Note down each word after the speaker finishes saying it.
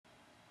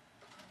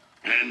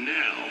And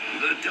now,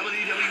 the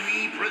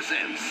WWE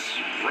presents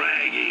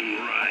Bragging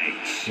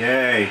Rights.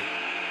 Yay.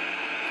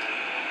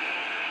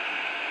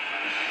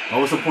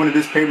 What was the point of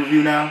this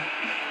pay-per-view now?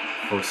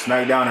 For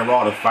SmackDown and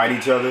Raw to fight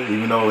each other,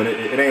 even though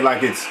it ain't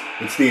like it's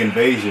the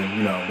invasion,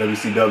 you know,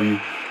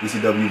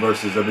 ECW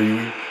versus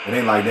WWE. It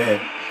ain't like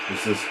that.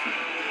 It's just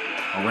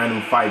a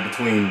random fight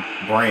between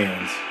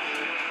brands.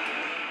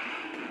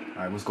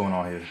 All right, what's going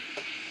on here?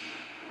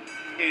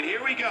 And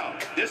here we go.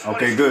 This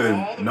okay, good.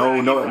 No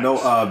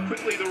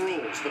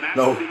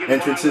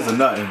entrances or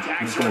nothing. We're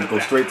just gonna go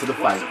straight to the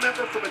fight.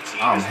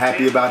 I'm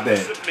happy about that.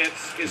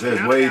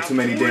 There's way too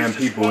many damn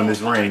people in this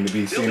ring to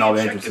be seeing all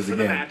the entrances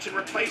again.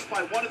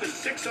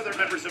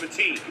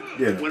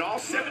 Yeah. When all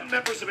 7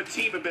 members of a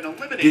team have been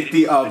eliminated,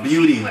 get the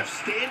beauty.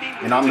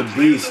 And I'm the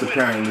beast,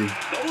 apparently.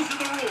 Those are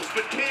the rules.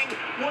 But King,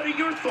 what are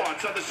your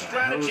thoughts on the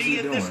strategy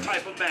in this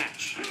type of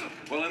match?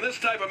 Well, in this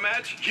type of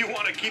match, you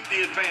want to keep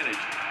the advantage.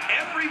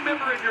 Every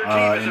member of your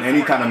team is in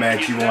any kind of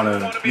match, you want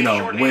to, you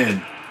know,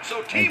 win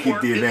so and keep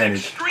the advantage.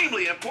 Is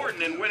extremely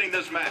important in winning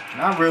this match.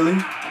 Not really.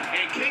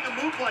 And King, a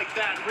move like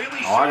that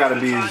really all I gotta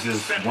be is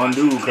just one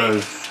dude,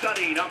 because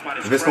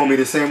if it's gonna be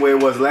the same way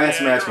it was last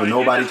match, where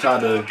nobody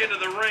tried to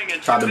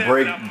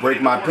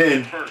break my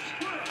pin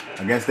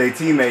against their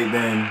teammate,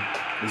 then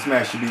this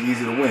match should be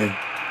easy to win.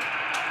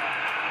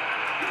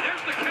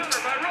 There's the counter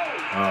by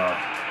Rhodes.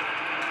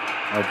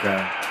 Okay.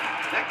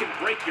 That can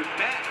break your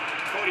back.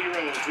 Cody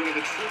Rhodes, one of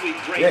the truly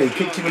great, yeah, he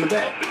kicked you in the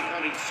back.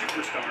 Up-and-coming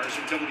superstars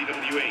from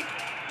WWE.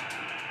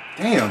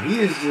 Damn, he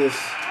is just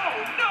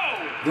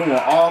doing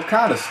all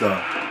kind of stuff.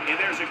 And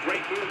there's a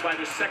great move by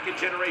the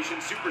second-generation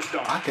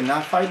superstar. I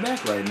cannot fight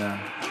back right now.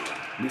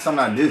 At least I'm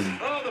not dizzy.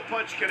 Oh, the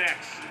punch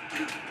connects.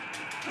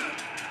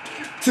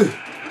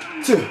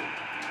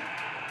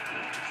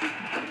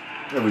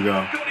 There we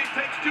go. Cody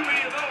takes too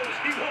many of those.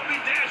 He won't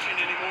be dashing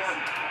anymore.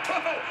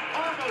 Oh,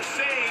 almost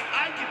saying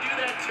I can do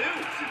that too.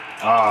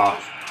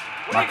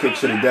 My kick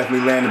should have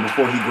definitely landed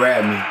before he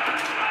grabbed me.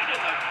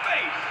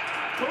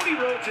 Cody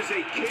Rhodes is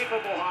a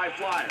capable high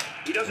flyer.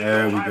 He doesn't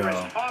there go we high go.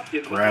 risk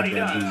often, grab but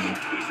that he dude. does.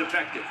 He's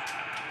effective.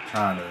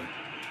 Kinda.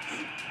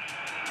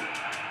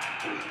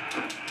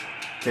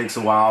 Takes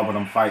a while, but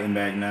I'm fighting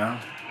back now.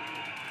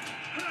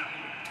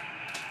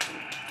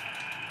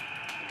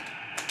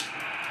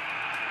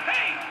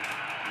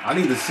 I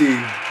need to see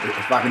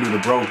if I can do the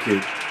bro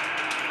kick.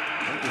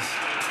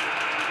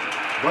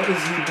 What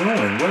is he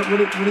doing?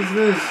 What is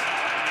this?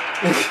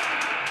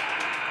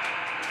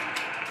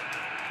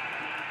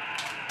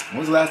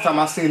 When's the last time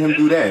I seen him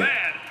do that?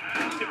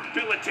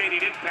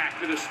 Debilitating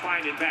impact to the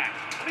spine and back.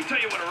 Let me tell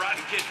you what a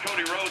rotten kid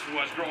Cody Rhodes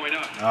was growing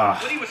up.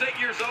 When he was 8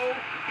 years old,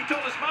 he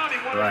told his mom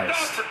he wanted a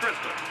dog for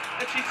Christmas.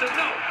 And she said,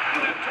 no,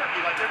 you have turkey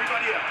like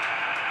everybody else.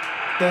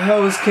 The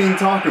hell is King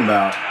talking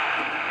about?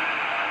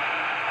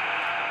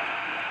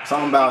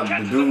 Something about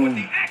the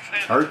dude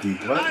turkey.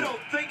 What? I don't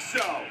think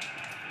so.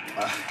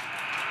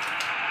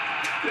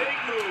 Big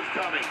move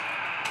coming.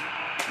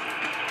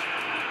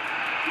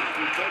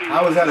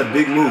 How was that a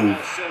big move?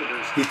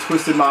 He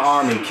twisted my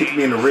arm and kicked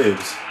me in the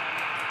ribs.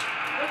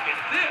 Look at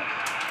this.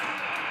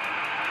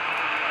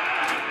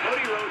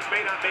 Cody Rhodes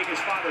may not make his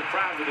father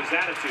proud with his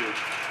attitude,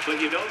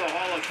 but you know the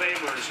Hall of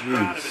Famer is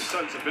proud of his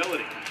son's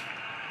ability.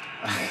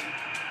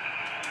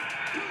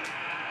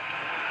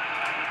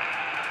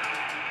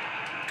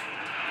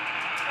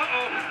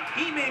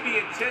 He may be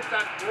intent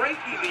on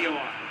breaking the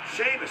arm.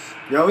 Sheamus.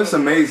 Yo, it's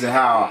amazing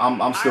how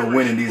I'm still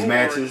winning these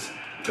matches,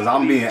 because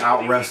I'm being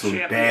out-wrestled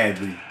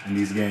badly in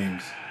these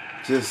games.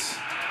 Just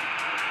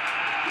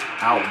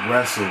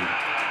out-wrestled.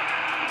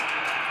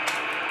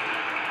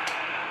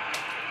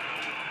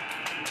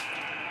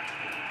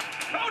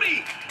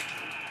 Cody!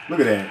 Look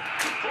at that.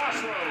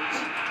 Crossroads.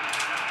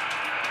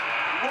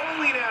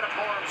 Rolling out of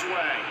harm's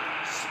way.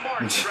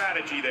 Smart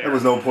strategy there. There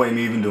was no point in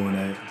me even doing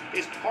that.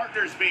 His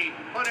partner's being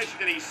punished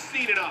and he's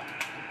seen it up.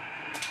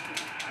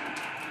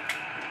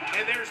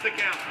 And there's the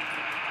count.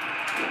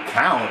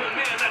 Count? Oh,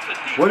 man, that's a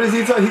deep. What is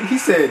he talking? He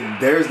said,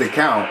 there's the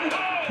count.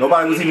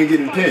 Nobody was even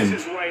getting pinned.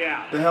 His way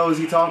out. The hell is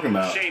he talking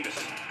about?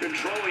 Sheamus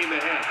controlling the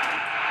head.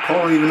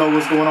 Cole don't even know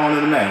what's going on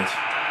in the match.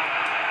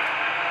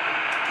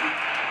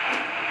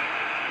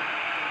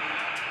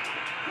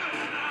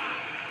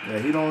 Yeah,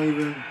 he don't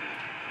even.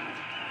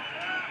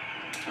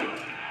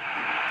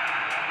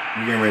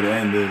 We're getting ready to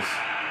end this.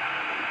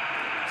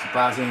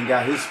 Surprised he ain't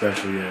got his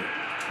special yet.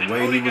 The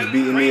way he was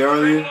beating me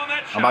earlier,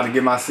 I'm about to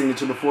get my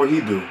signature before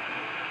he do.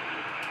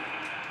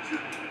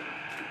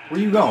 Where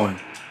you going?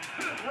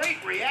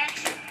 Great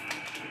reaction.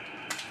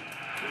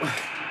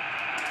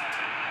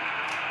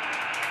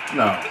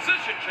 No.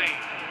 Position change.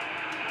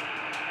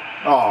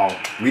 Oh,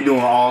 we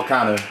doing all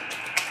kind of.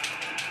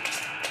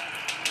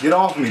 Get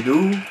off me,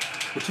 dude.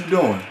 What you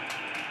doing?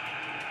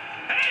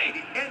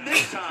 Hey, and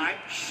this time,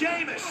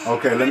 Sheamus.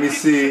 Okay, let me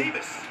see.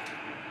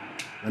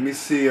 Let me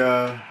see.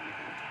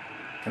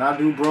 Can I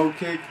do bro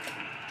kick?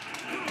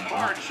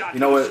 You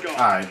know what? All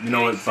right. You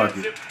know what? Fuck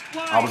it.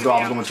 I was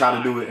gonna try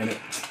to do it, and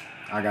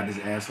I got this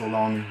asshole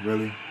on me.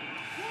 Really?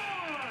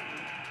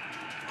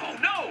 Oh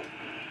no!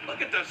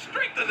 Look at the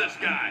strength of this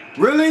guy.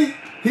 Really?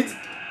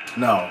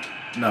 No.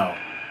 No.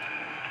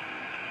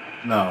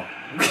 No.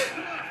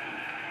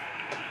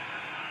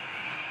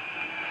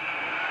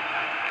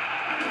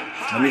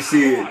 Let me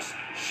see it.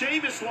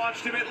 Sheamus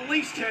launched him at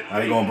least 10 feet. Are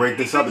they gonna break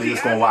this up or they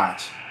just gonna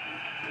watch?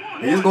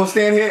 They just gonna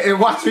stand here and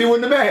watch me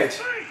win the match.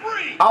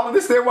 I don't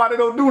understand why they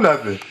don't do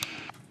nothing.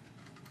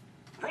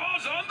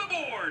 Raw's on the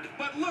board.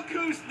 But look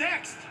who's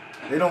next.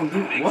 They don't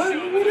do what?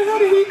 Where the hell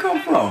did he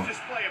come from?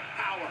 Display of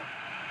power.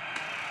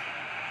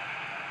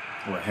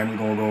 What, Henry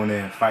gonna go in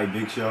there and fight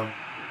Big Show?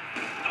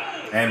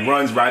 And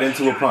runs right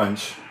into a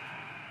punch.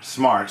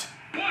 Smart.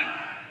 1,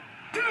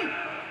 2, 3.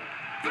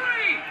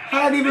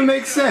 How did it even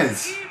make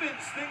sense? Evens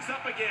things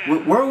up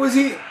again. Where was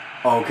he?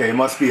 Oh, okay, it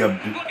must be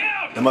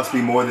There must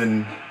be more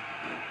than.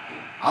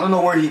 I don't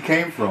know where he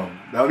came from.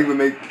 That don't even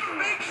make.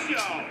 Big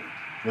Show.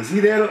 Was he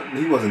there?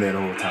 He wasn't there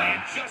the whole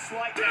time. Just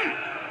like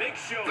that. Big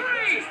Show.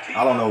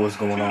 I don't know what's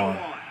going on.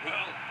 Well,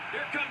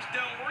 here comes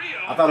Del Rio.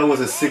 I thought it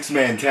was a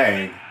 6-man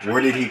tag.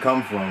 Where did he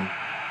come from?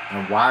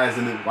 And why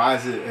isn't it? Why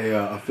is it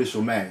a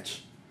official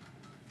match?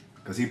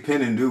 Cause he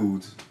pinning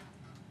dudes.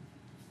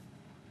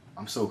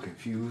 I'm so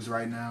confused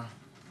right now.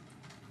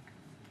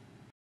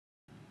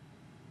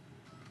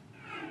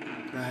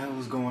 What the hell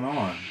is going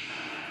on?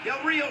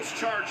 Del Rio's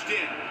charged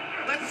in.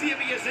 Let's see if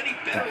he has any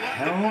better The luck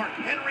hell? than Mark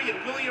Henry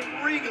and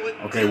William Regal at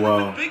Okay,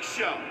 well. Big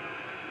Show.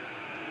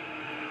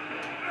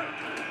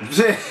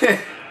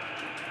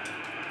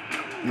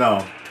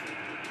 No.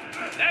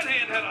 That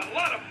hand had a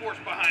lot of force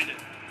behind it.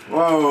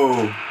 Whoa.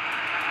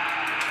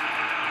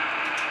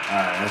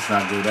 Alright, that's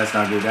not good. That's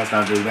not good. That's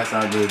not good. That's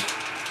not good.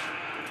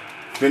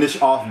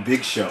 Finish off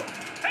Big Show.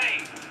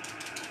 Hey!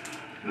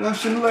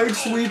 Russian leg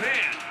sweep. Man,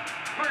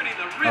 burning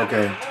the ribs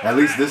Okay, of the at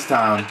least this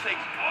time, This takes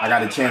I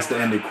got a all chance to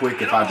the end it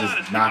quick if I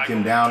just knock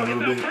him down a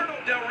little bit.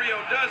 Alberto Del Rio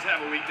does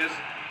have a weakness.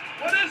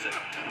 What is it?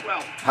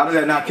 Well, How did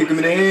that not kick him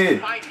in the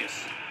head?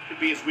 kindness could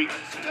be his weakness.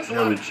 Does a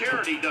Yo. lot of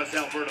charity, does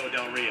Alberto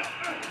Del Rio.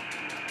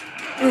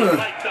 He Ugh.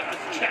 lights up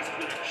his chest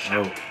with a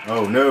shout.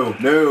 Oh, no,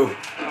 no.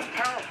 A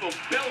powerful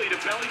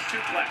belly-to-belly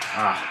suplex.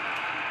 Ah.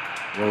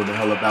 Roll the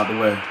hell up out the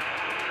way.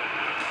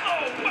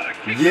 Oh, what a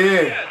kick Yeah. to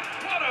the head.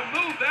 What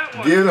a move that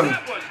was. Get him.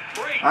 That was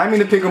great. I didn't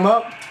mean to pick him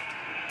up.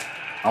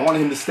 I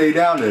wanted him to stay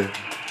down there.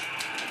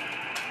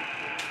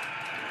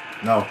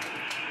 No.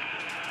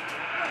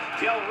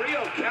 Del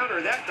Rio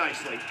countered that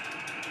nicely.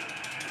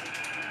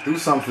 Do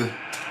something.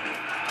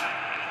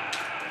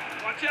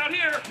 Watch out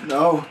here.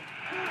 No.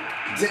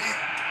 Damn.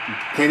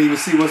 Can't even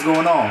see what's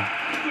going on.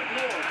 Good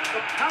Lord,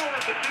 the power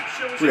of the Big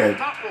Show is Look at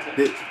incomparable.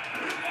 that.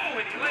 Oh,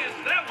 and he lands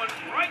that one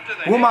right to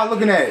the Who am head. I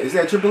looking at? Is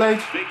that Triple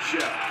H? Big Show.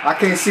 I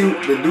can't see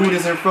the dude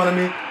is in front of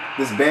me.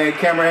 This bad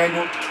camera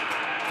angle.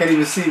 Can't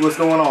even see what's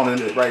going on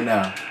in it right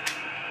now.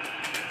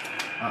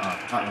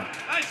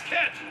 Nice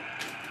catch.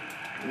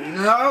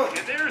 No.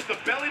 And there's the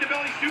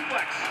belly-to-belly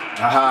suplex.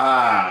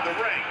 Ah. Out of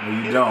the ring.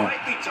 No, you It don't.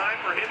 might be time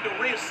for him to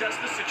reassess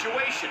the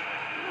situation.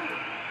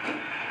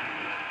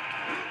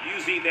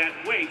 Using that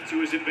weight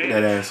to his That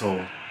advantage.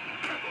 asshole.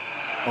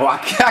 Oh, I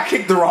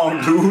kicked the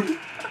wrong dude.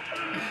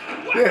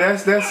 Yeah,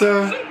 that's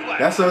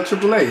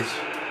Triple H.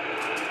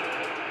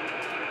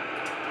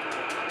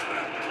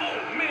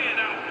 Oh, man,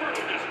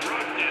 Alberto just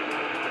rocked it.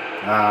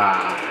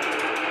 Ah.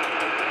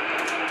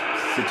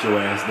 Sit your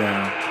ass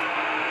down.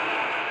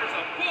 There's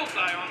a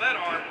bullseye on that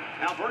arm.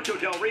 Alberto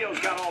Del Rio's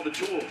got all the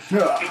tools,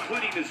 Yeah.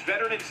 including his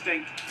veteran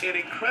instinct and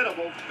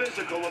incredible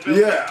physical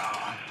ability. Yeah.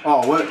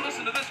 Oh, what?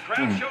 Listen to this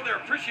crowd show their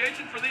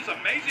appreciation for these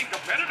amazing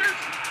competitors.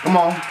 Come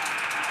on.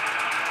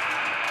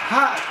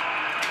 Hot.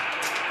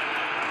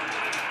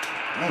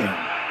 Damn.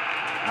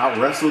 Out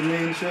wrestled me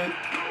and shit.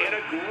 And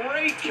a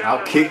great counter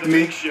Out-kicked by the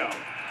me. Big Show.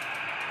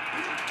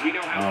 We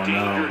know how Oh, no,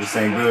 dangerous this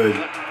ain't the good.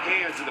 left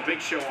hands of the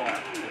Big Show are.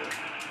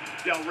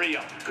 Del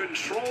Rio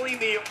controlling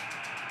the.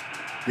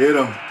 Get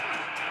him.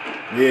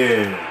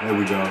 Yeah, there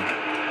we go.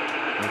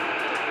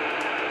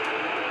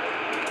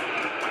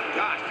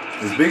 God,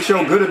 Is Big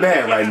Show good or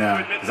bad right now?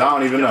 Because I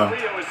don't even know. Del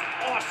Rio is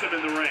awesome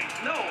in the ring.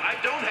 No, I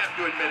don't have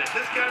to admit it.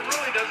 This guy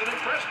really doesn't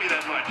impress me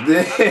that much.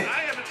 Yeah.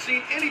 I haven't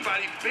seen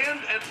anybody bend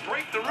and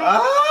break the rules.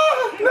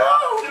 Ah,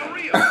 no. Del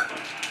Rio.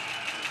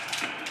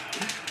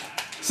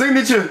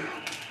 Signature.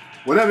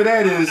 Whatever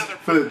that is.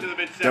 For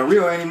Del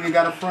Rio ain't even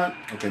got a front.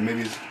 Okay,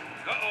 maybe it's.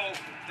 Uh-oh.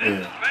 This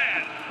is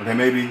bad. Okay,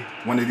 maybe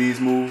one of these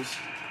moves.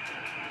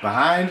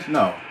 Behind?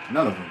 No,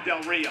 none of them.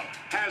 Del Rio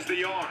has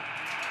the arm.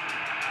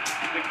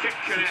 The kick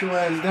Sit connects. your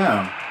ass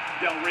down.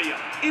 Del Rio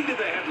into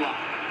the headlock.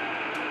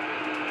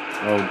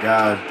 Oh,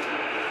 God.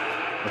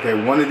 Okay,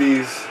 one of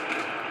these.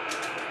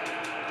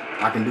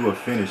 I can do a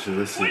finisher.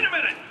 Let's see. Wait a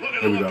minute. Look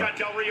at the Here we look go. on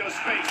Del Rio's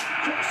face.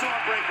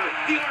 Cross-arm breaker.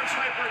 The arm's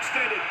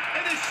hyperextended.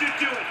 And this should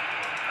do it.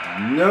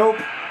 Nope.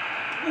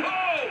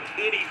 Whoa!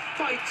 And he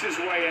fights his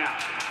way out.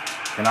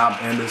 Can I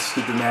end this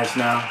stupid match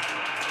now?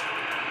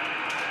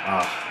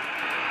 Ah.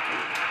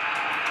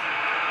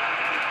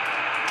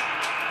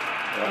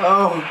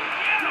 Oh.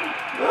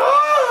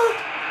 Oh.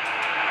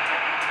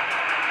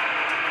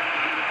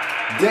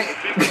 Big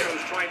Damn.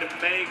 Show's trying to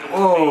bang him.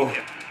 Oh.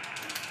 Him.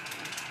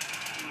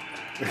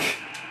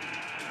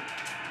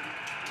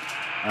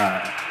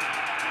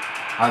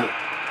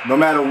 No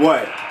matter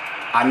what,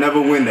 I never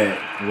win that.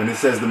 When it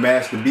says the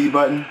mash the B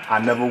button, I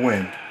never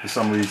win for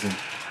some reason.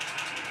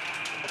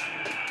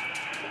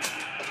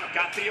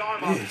 Got the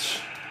arm up.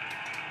 Bitch.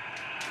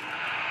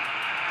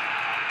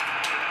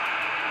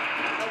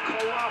 A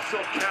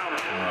colossal counter.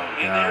 Oh,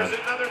 and God. there's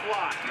another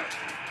block.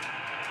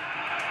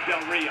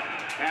 Del Rio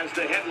has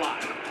the headlock.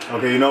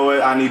 Okay, you know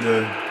what? I need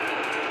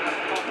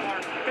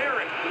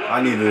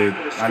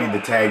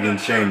to tag in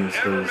Sheamus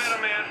because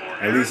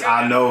at least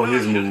I know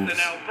his moves.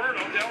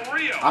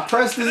 I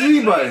pressed the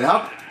Z button.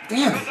 How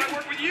damn it. I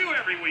work with you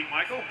every week,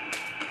 Michael.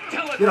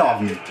 Get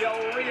off me. Del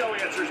Rio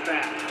answers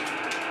back.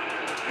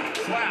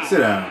 Wow. Sit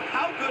down.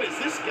 How good is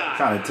this guy?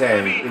 Kind of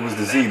tag. It was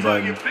the Z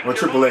button or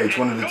Triple H,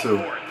 one of the two.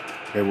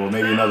 Okay, well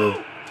maybe another.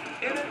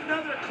 And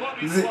another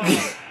clubby blow.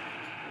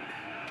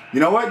 You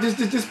know what? Just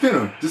pin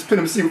him. Just pin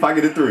him. See if I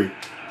get a 3.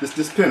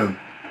 Just pin him.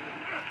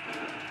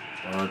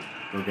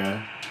 Okay.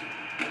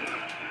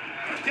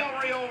 Del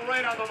Rio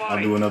right on the line.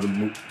 I'll do another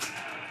move.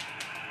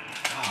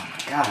 Oh my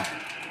God!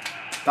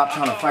 Stop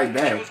trying to fight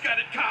back.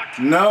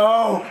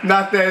 No,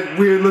 not that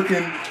weird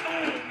looking. Oh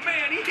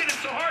man, he hit him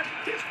so hard.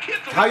 His kids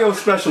How your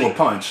special a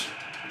punch?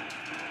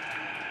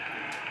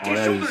 His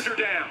shoulders are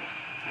down.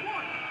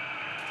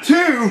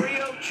 2.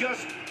 Rio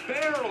just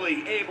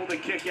barely able to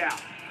kick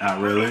out. Not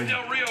really.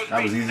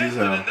 That was easy as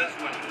hell.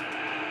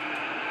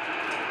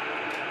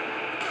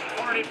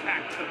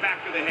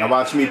 Now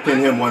watch me pin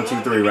him 1,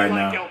 2, 3 right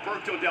now.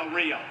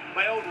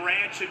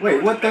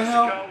 Wait, what the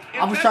hell?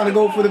 I was trying to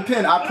go for the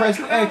pin. I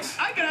pressed X.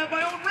 I can have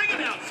my own ring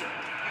announcer.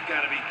 You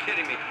gotta be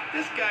kidding me.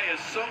 This guy is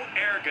so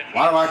arrogant.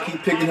 Why do I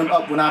keep picking him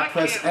up when I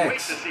press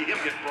X?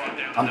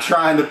 I'm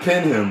trying to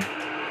pin him.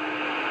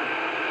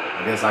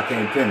 I guess I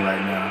can't pin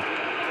right now.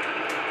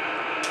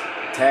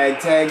 Tag.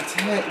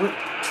 What?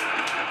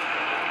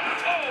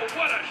 Oh,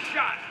 what a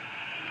shot.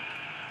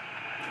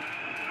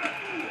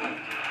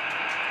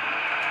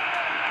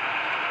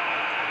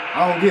 I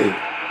don't get it.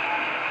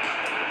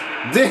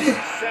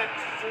 Sent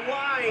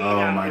flying Oh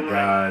out my of the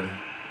God.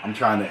 I'm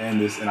trying to end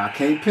this and I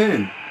can't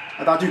pin.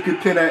 I thought you could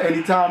pin at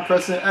any time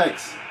pressing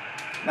X.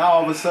 Now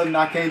all of a sudden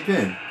I can't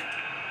pin.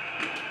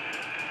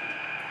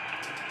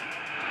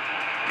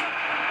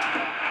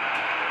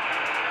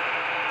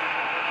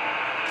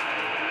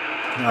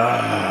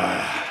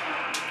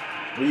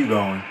 Where you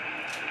going?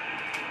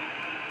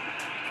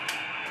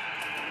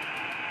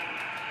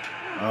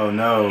 Oh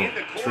no.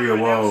 Tree of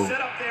woe.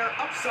 Set up there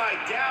upside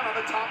down on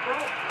the top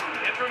rope.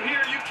 And from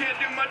here, you can't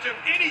do much of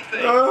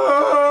anything.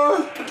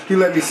 He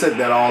let me set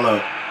that all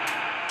up.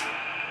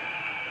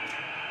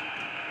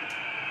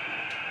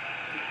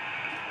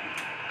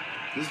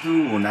 This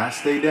dude will not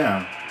stay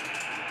down.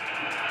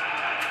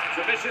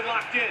 Submission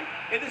locked in,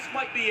 and this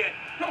might be it.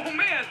 Oh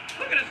man,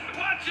 look at his,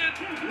 watch it.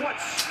 What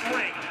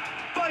strength,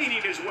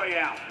 fighting his way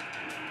out.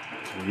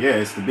 Well, yeah,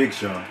 it's the Big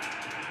Show.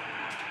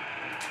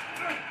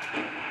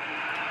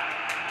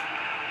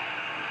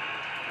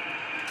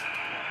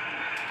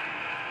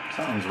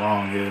 Something's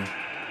wrong here.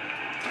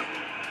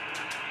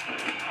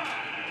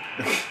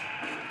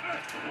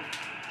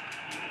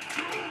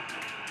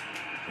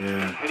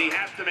 Yeah. And he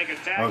has to make a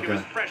tag to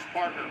his fresh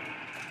partner.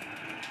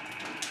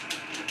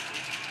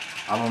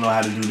 I don't know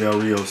how to do Del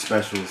Rio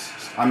specials.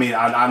 I mean,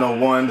 I know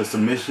one, the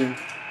submission,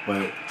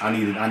 but I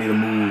need a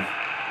move.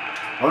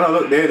 Oh no,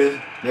 look, there it is.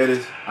 There it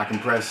is. I can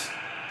press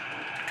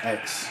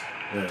X.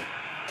 Yeah.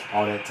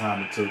 All that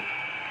time it took.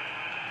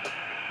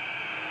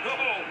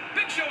 Oh,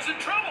 Big Show's in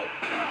trouble.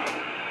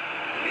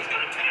 He's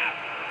gonna tap.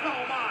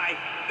 Oh my,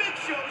 Big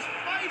Show's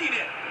fighting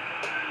it.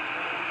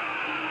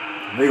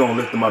 They gonna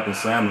lift him up and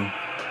slam him.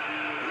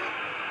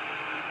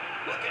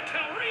 Look at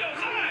Del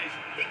Rio's eyes.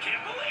 He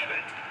can't believe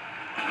it.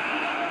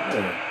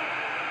 Yeah.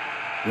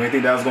 You ain't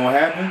think that was gonna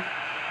happen?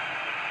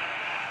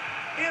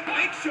 And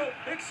Big Show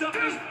picks up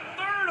his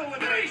third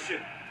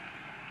elimination.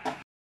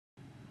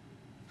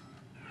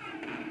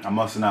 I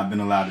must have not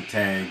been allowed to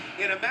tag.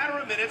 In a matter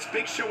of minutes,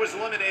 Big Show has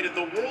eliminated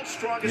the world's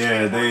strongest.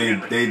 Yeah,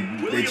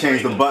 they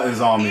changed the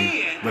buttons on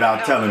me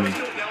without telling me.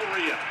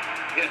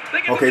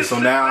 Okay, so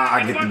now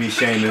I get to be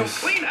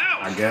Sheamus.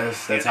 I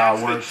guess that's how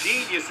it works.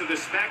 Genius of the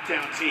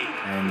SmackDown team.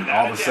 And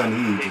all of a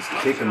sudden he just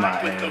kicking my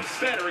ass.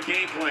 Better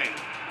game plan.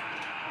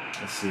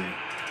 Let's see.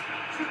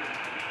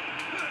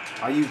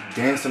 Why are you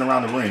dancing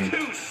around the ring?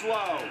 Too slow.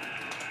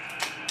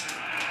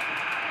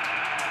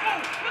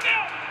 Oh, look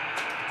out!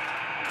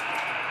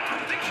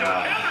 Big Show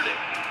countered it.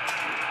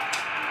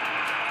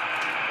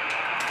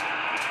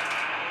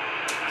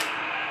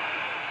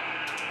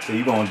 So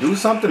you gonna do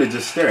something or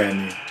just stare at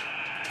me?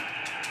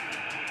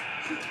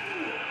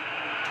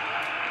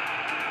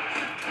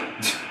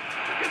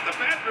 Get the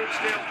bathroom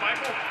scales,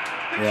 Michael.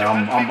 Yeah,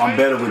 I'm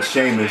better with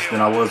Sheamus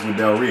than I was with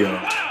Del Rio. Wow,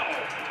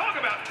 talk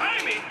about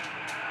timing.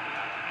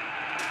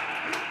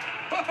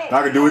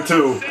 I could do it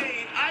too.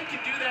 I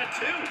could do that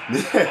too.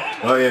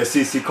 Oh yeah,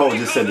 CC Cole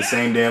just said the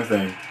same damn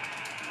thing.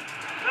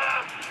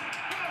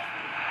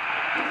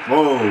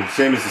 Whoa,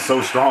 Sheamus is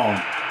so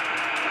strong.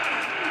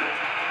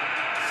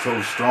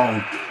 So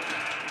strong.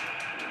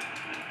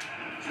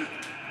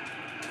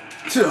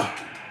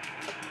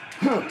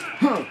 Why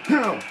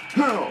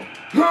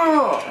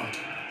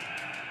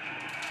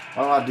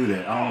do I do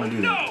that? I don't want to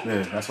do that.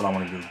 Yeah, that's what I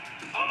want to do.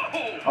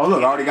 Oh,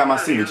 look, I already got my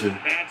signature.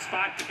 Bad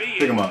spot to be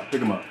Pick him up.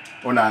 Pick him up.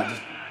 Or not.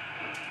 Just...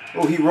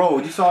 Oh, he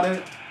rolled. You saw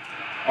that?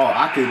 Oh,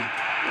 I could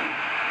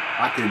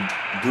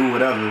do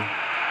whatever.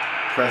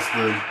 Press the...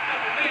 Oh, man.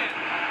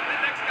 That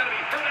neck's got to be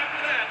hurt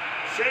after that.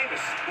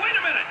 Sheamus. Wait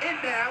a minute. And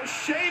now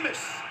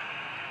Sheamus.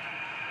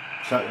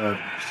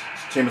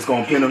 Sheamus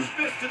gonna pin him.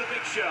 Fist to the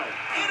Big Show.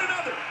 In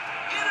another.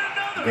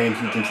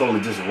 GameCube controller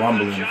just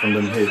rumbling from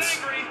them hits.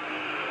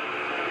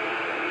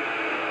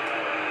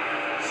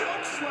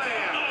 Choke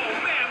slam. Oh,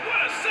 man, what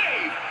a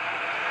save.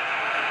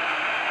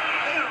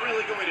 They aren't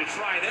really going to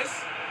try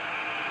this.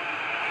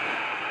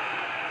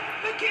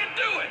 They can't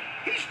do it.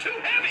 He's too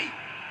heavy.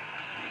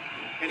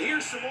 And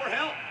here's some more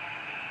help.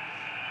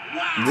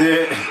 Wow.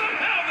 Yeah.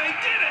 Somehow they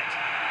did it.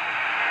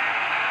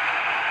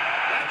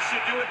 That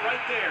should do it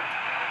right there.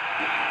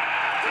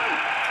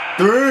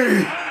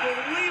 3.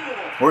 Unbelievable.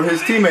 Where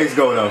his teammates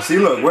go though? See,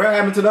 look, where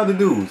happened to the other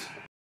dudes?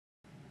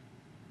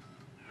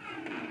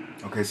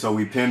 Okay, so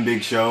we pin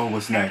Big Show.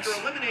 What's next?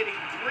 After eliminating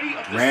 3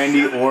 of the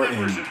Randy 7 Orton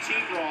members of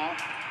Team Raw,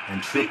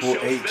 and Big Triple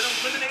Show's been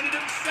H. eliminated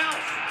himself.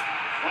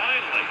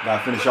 Finally.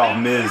 Gotta finish off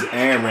Miz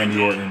and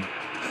Randy Orton.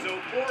 So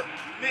Orton,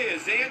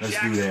 Miz, and Let's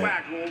Jack do that.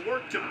 Swagger will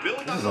work to build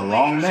This up is the a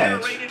long lead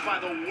match. generated by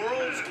the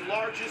world's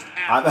largest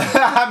athlete.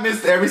 I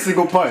missed every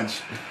single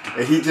punch,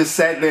 and he just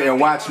sat there and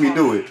watched me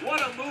do it. What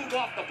a move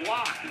off the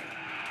block.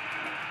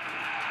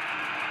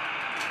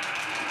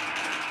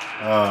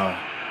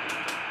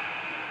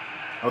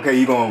 Okay,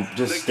 you gonna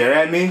just stare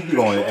at me? You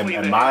gonna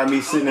admire me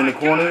sitting in the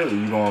corner, or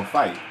you gonna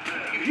fight?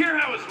 You hear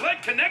how his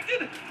leg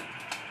connected?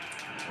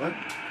 What?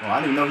 Oh, I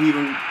didn't know he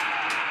even...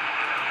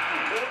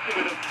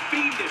 Orton with a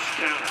fiendish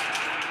counter.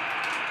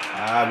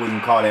 I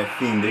wouldn't call that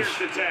fiendish.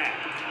 Here's the tag.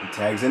 He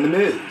tags in the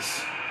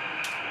Miz.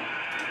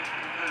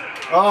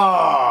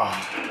 Oh!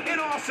 An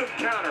awesome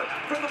counter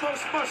from the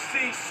most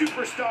must-see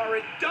superstar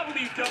in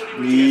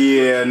WWE.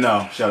 Yeah,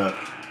 no. Shut up.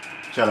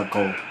 Shut up,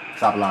 Cole.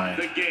 Stop lying.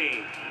 The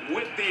game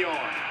with the arm.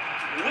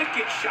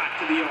 Wicked shot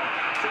to the arm.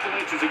 Triple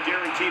H is a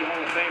guaranteed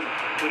Hall of Famer,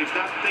 but he's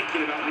not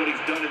thinking about what he's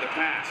done in the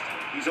past.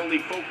 He's only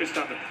focused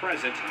on the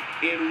present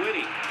and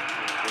winning.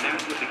 And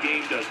that's what the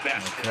game does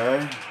best.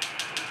 Okay.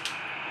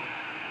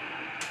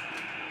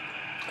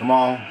 Come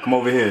on. Come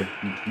over here.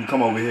 You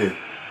come over here.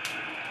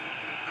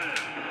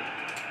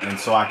 And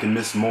so I can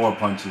miss more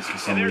punches for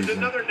some And there's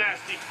reason. another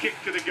nasty kick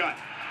to the gut.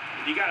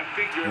 And you got to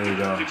figure There you it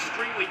go. was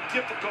extremely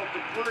difficult to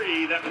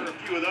breathe after a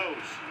few of those.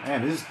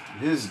 Man,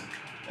 his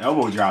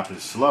elbow drop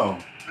is slow.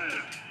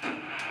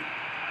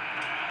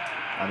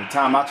 By the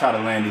time I try to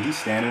land it, he's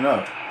standing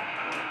up.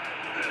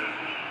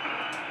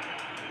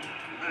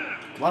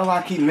 Why do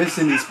I keep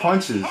missing these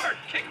punches? Hard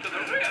kick to the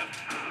rib.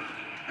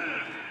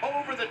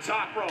 Over the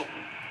top rope.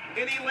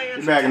 And he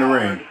lands Get back in the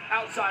hard ring.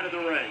 outside of the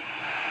ring.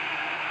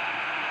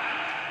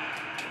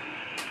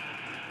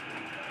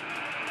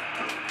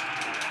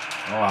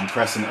 Oh, I'm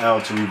pressing L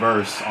to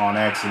reverse on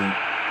accident.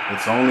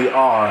 It's only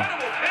R.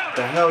 What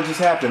the hell just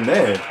happened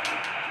there?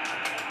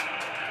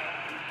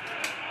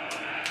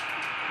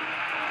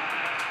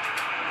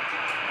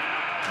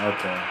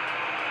 Okay.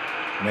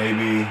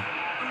 Maybe.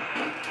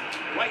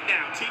 Right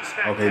now, Team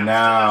SmackDown Okay,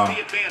 now has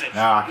the advantage.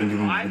 I can give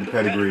him Live the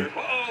pedigree. competitor.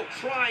 Uh-oh,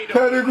 trying to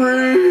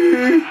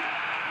Pedigree!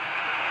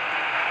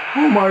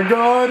 Oh my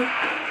god.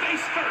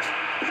 face first.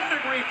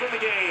 Pedigree from the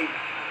game.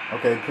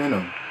 Okay, pin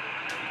him.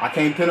 I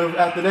can't pin him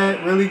after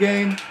that? Really,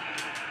 game?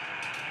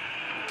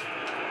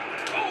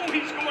 Oh,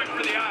 he's going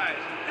for the eyes.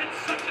 That's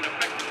such an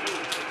effective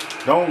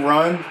move. Don't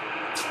run.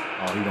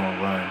 Oh, he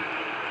gonna run.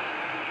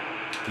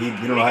 You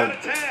don't know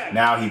how.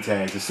 Now he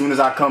tags. As soon as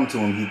I come to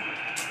him, he.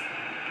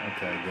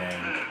 Okay,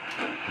 game.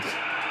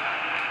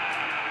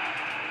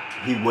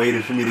 He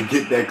waited for me to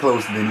get that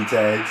close, and then he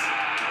tags.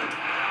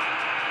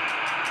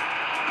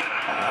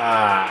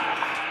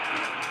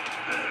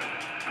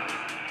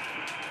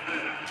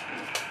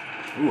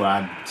 Ooh,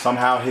 I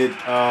somehow hit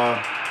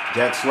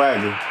Jack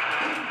Swagger,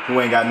 who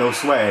ain't got no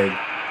swag.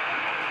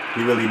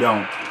 He really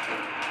don't.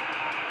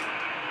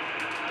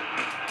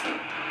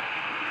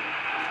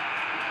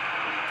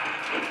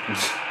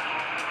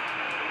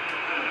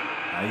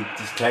 I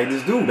just tagged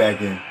this dude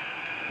back in.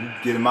 You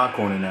get in my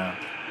corner now.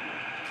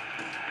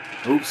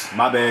 Oops,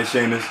 my bad,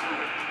 Sheamus.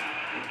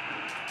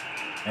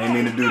 Ain't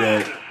mean to do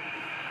that.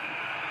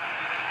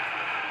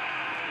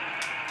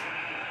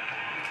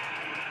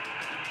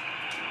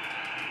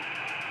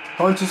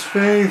 Punch his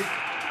face.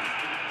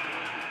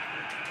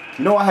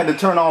 You know I had to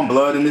turn on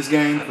blood in this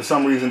game? For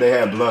some reason they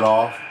had blood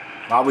off.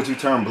 Why would you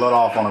turn blood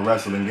off on a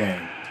wrestling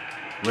game?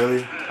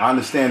 Really? I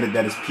understand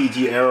that is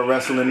PG era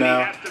wrestling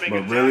now,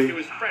 but really?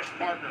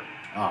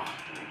 Oh.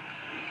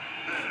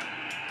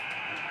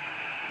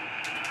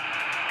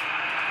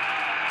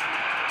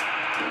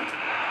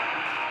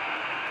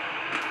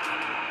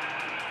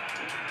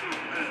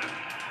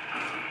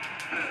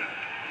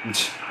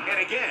 And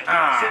again, sent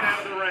out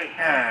of the ring.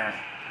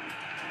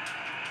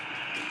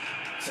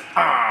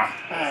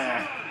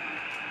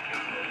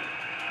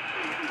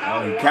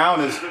 How he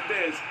counters. is the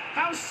Miz?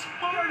 How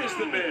smart is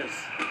the Miz?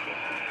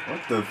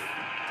 What the?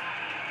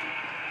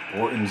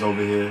 Orton's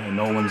over here, and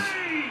no one's.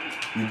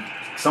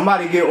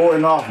 Somebody get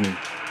Orton off me.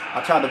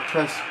 I tried to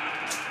press.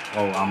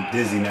 Oh, I'm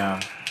dizzy now.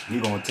 He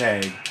gonna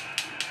tag.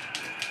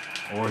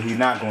 Or he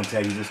not gonna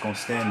tag, he's just gonna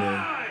stand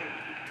there.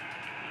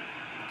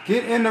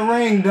 Get in the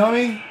ring,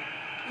 dummy.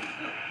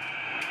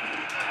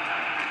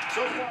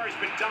 So far he's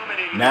been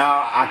dominating.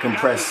 Now I can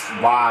press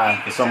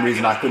Y. For some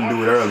reason I couldn't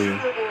do it earlier.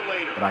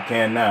 But I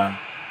can now.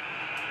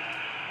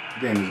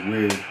 This game is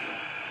weird.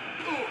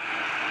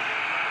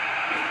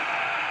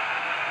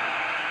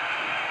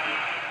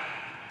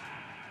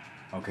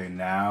 Okay,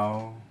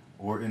 now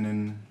Orton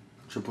and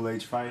Triple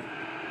H fight.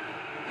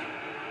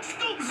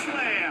 Scoop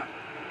slam!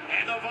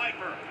 And the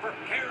Viper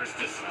prepares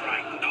to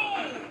strike.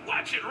 No!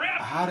 Watch it, ref!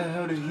 How the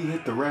hell did he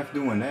hit the ref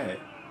doing that?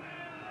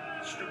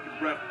 Stupid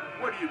ref,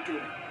 what are you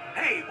doing?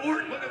 Hey,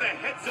 Orton, look at the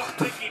heads-up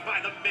thinking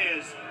by the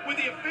Miz. With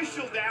the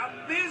official down,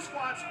 Miz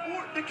wants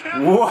Orton to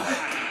count. What?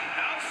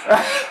 How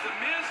smart is the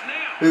Miz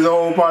now? His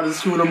own partner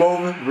screwed him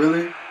over?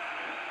 Really?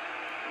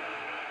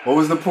 What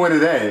was the point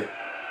of that?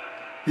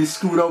 He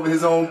screwed over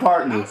his own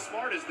partner. How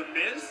smart is the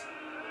Miz?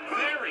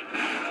 Very.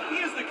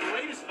 He is the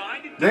greatest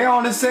mind in They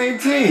on the same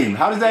team.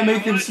 How does that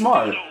make him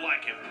smart? I don't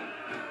like him.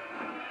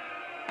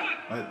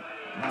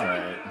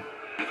 Alright.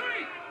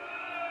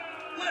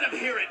 Let him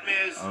hear it,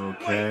 Miz.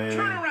 Okay. Wait,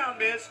 turn around,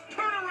 Miz.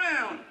 Turn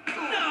around.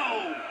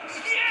 No.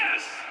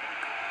 Yes!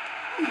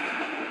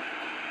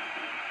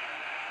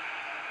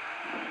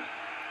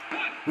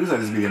 Who's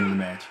at this beginning of the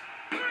match?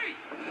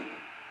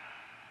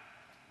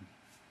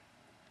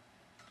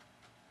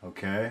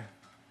 Okay.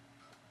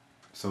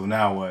 So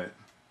now what?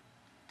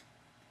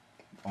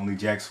 Only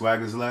Jack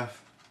Swagger's left?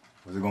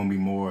 Or is it gonna be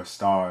more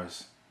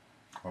stars?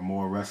 Or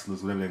more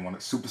wrestlers, whatever they want.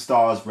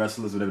 Superstars,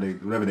 wrestlers,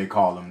 whatever they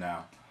call them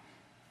now.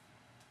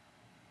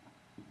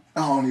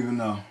 I don't even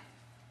know.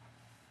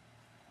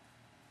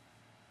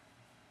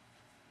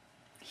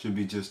 Should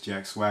be just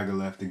Jack Swagger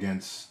left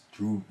against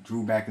Drew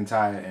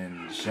McIntyre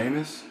and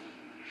Sheamus.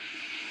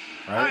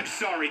 Right? I'm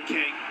sorry,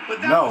 King,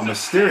 but that No, was a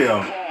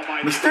Mysterio. bad call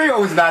by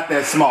Mysterio is not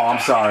that small. I'm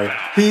sorry.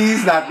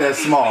 He's not that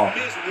small.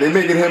 They're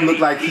making him look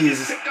like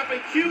he's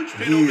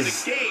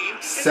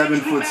 7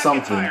 foot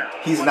something.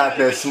 He's not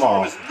that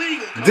small.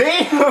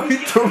 Damn, he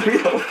threw me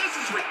over.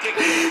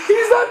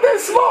 He's not that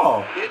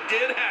small. It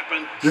did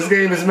happen. This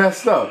game is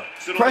messed up.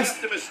 Press.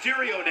 to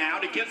Mysterio now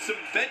to get some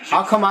vengeance.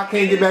 How come I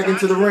can't get back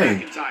into the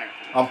ring?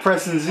 I'm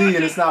pressing Z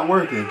and it's not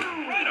working.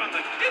 Right on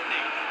the kidney.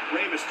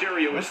 Rey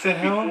Mysterio What has the said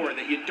hell? before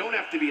that you don't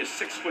have to be a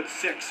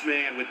 6'6"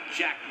 man with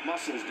jacked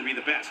muscles to be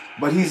the best.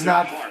 But he's You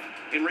not. have heart,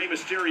 and Rey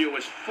Mysterio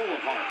is full of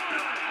heart.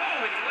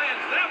 Oh, he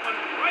lands that one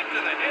right to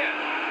the head.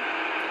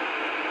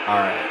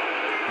 Alright.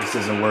 This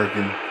isn't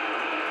working.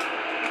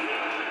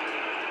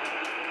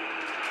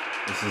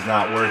 This is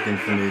not working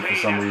for me for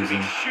some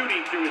reason.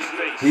 Shooting through his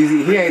face.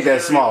 He ain't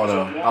that small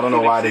though. I don't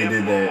know why they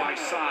did that.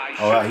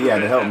 Oh, he had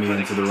to help me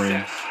into the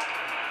ring.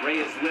 Rey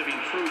is living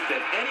proof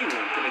that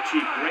anyone can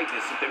achieve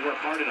greatness if they work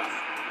hard enough.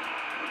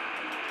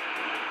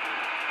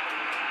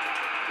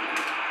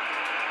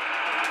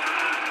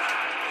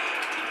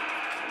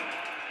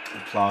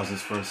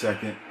 Applauses for a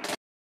second.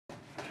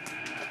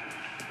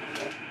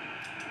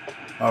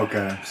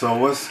 Okay, so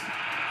what's...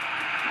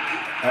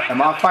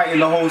 Am I fighting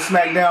the whole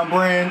SmackDown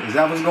brand? Is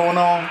that what's going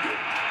on?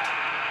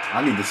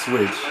 I need to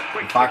switch.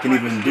 If I can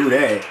even do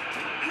that.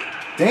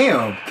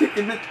 Damn,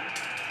 kicking it.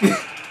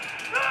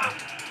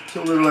 Get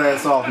your little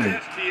ass off me.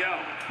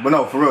 But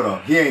no, for real though,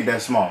 he ain't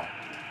that small.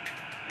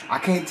 I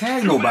can't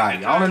tag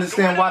nobody. I don't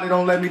understand why they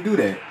don't let me do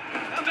that.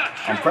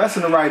 I'm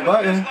pressing the right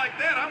button. Just like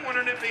that, I'm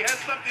wondering if he has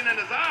something in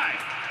his eye.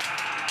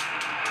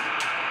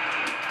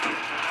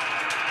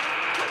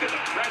 Look at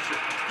the pressure.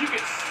 You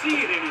can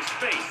see it in his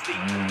face.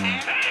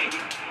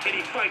 And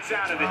he fights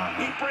out of it.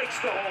 He breaks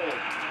the hold.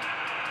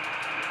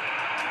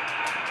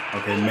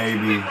 Okay,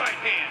 maybe. Right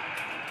hand.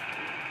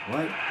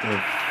 What the?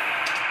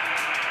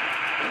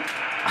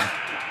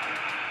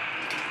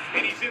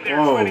 And he's in there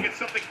Whoa. trying to get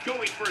something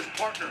going for his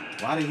partner.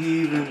 Why did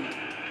he even?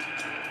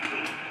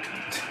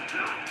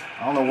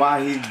 I don't know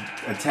why he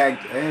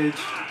attacked Edge.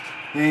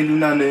 He ain't do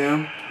nothing to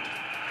him.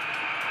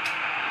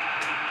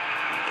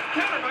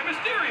 Counter by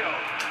Mysterio.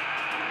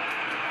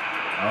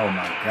 Oh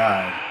my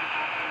God.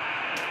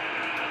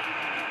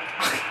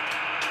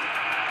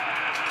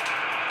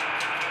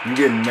 You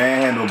getting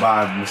manhandled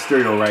by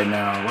Mysterio right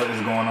now. What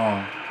is going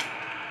on?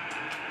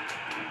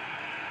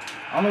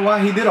 I don't know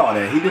why he did all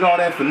that. He did all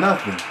that for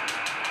nothing.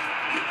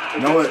 You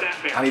know what?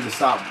 I need to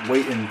stop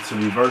waiting to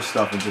reverse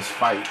stuff and just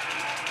fight.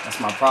 That's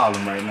my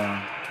problem right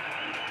now.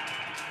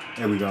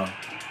 There we go.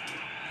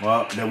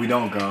 Well, there we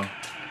don't go.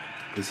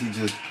 Because he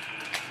just...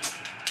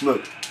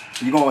 Look,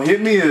 you gonna hit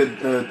me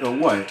or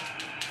what?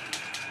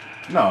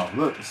 No,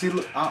 look. See,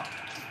 look.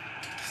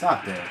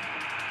 Stop that.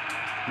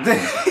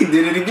 He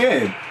did it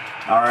again.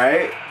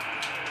 Alright.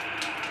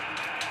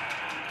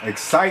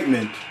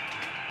 Excitement.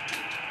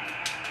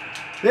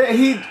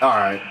 Yeah,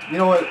 alright. You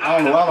know what?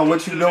 I don't know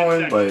what you're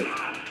doing, but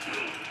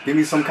give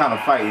me some kind of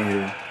fight in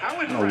here. How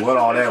How I don't know what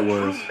all that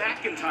impressive was. has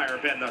Drew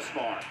McIntyre been thus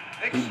far?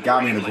 He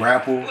got me in the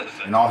grapple,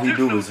 and all he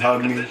do is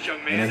hug me,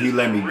 and then he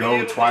let me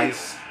go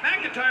twice.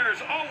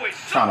 McIntyre's always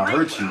Trying to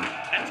hurt you,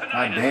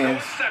 not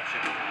dance.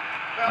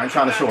 I ain't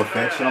trying to show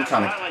affection. I'm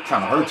trying to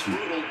hurt you.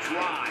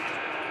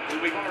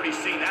 We've already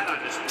seen that on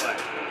display.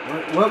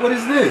 What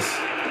is this?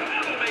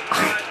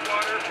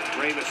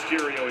 Rey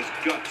Mysterio's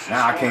guts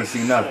Now I can't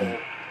see nothing.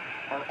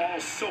 Are all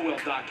so well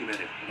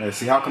documented. Yeah,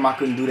 see, how come I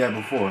couldn't do that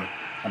before?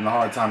 Having a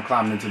hard time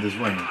climbing into this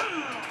ring.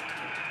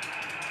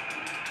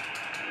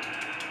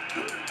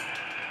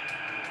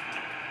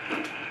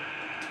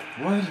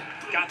 What?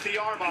 Got the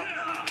arm up.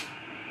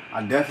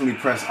 I definitely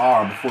press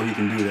R before he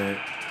can do that.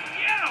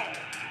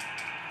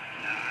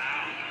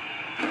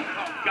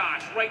 Oh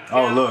gosh, right.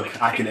 Oh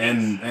look, I can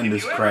end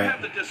this If you ever crap.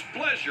 have the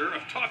displeasure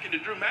of talking to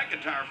Drew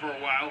McIntyre for a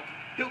while,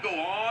 he'll go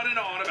on and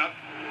on about.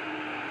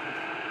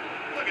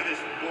 Look at this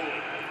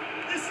bully.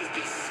 This is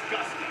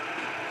disgusting.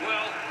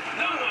 Well,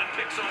 no one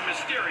picks on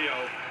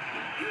Mysterio.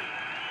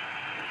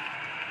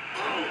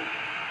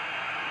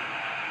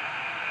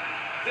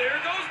 There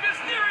goes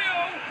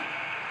Mysterio.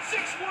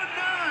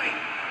 619.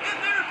 And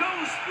there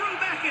goes Drew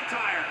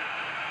McIntyre.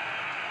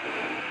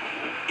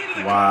 Into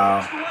the Wow.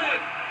 leg.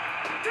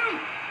 2,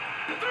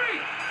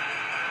 3.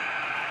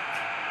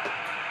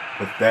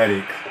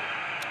 Pathetic.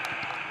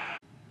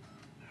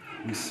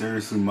 We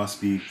seriously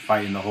must be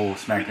fighting the whole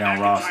SmackDown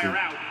roster.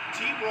 Out.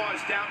 Team Raw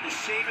is down to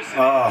Sheamus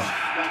and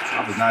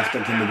I was not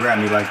expecting him to grab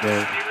me like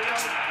that. Mysterio,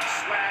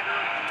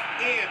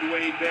 Swagger, and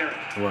Wade Barrett.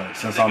 What?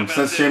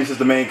 Since Sheamus is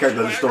the main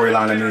character of the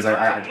storyline, that means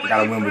I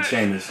gotta win with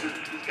Sheamus.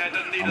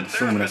 I'm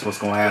assuming that's what's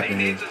gonna happen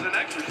here. Well,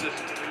 that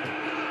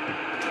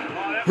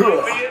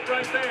might be it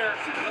right there.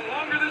 The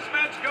longer this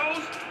match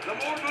goes, the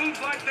more moves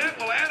like that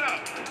will add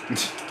up.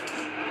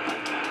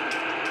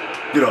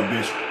 Get up,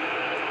 bitch.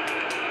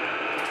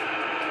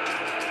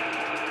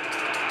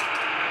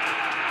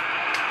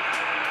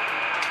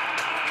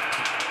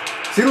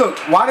 See, look,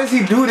 why does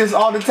he do this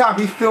all the time?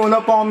 He's filling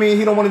up on me and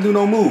he don't want to do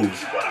no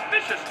moves.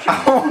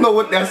 I don't know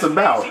what that's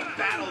about.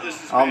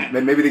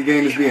 Maybe the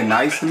game is being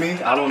nice to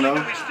me. I don't know.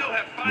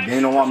 The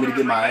game don't want me to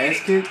get my ass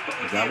kicked.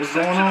 Is that what's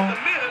going on?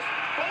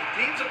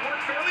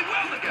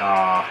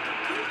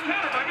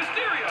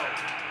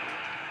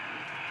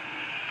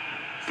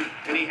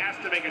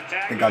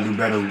 I think I do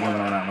better when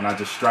I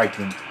just strike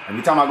them.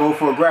 Every time I go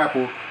for a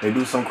grapple, they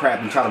do some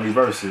crap and try to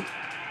reverse it.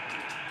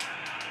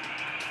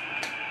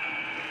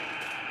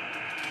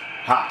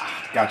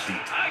 Ha! Got you.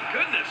 My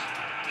goodness.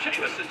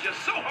 Sheamus is just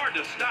so hard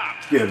to stop.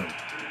 Get him.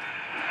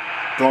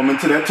 Throw him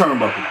into that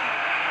turnbuckle.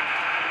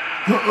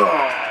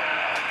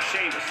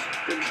 Sheamus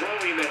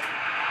controlling it.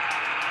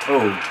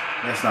 Oh,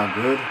 that's not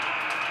good.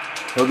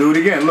 He'll do it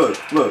again. Look,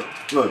 look,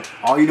 look.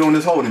 All he doing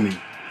is holding me.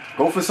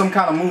 Go for some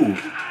kind of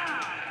move.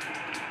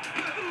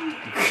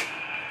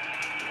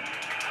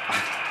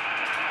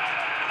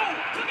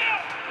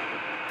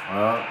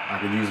 Well, I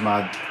could use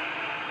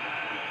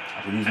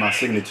my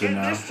signature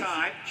now. This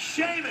time,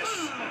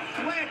 Sheamus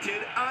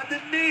planted on the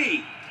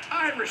knee.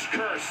 Irish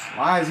curse.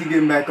 Why is he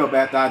getting back up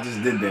after I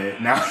just did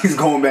that? Now he's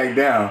going back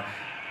down.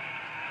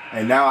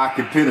 And now I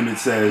can pin him, it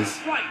says.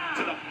 Right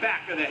to the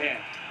back of the head.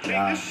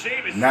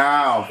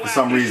 Now, for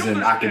some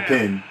reason, I can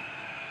pin.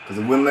 Because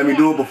it wouldn't let me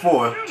do it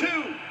before. 2,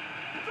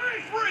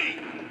 3.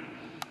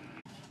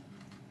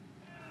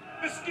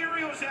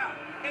 Mysterio's out.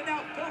 And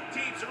now both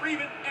teams are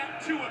even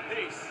at 2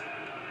 apiece.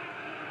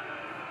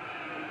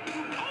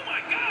 Oh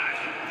my gosh!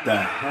 The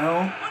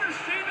hell? What are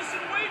Sheamus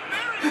and Wade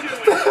Barrett doing?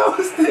 What the hell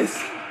is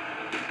this?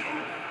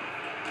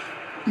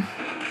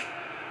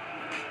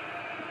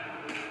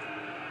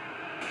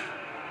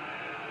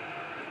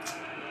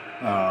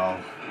 Oh.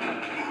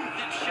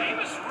 Did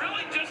Sheamus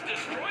really just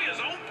destroy his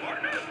own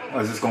partner? Oh,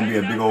 is this going to be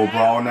a big old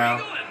brawl now?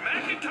 Regal and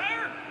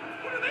McIntyre?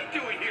 What are they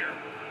doing here?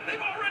 They've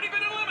already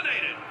been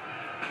eliminated.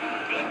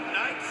 Good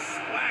night,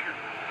 Swagger.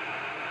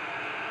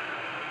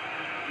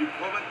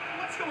 Woman,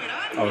 what's going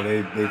on? Oh, they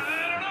I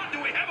don't know.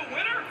 Do we have a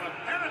winner?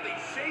 Apparently,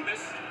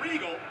 Sheamus,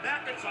 Regal,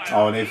 McIntyre.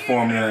 Oh, they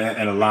formed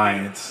an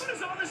alliance.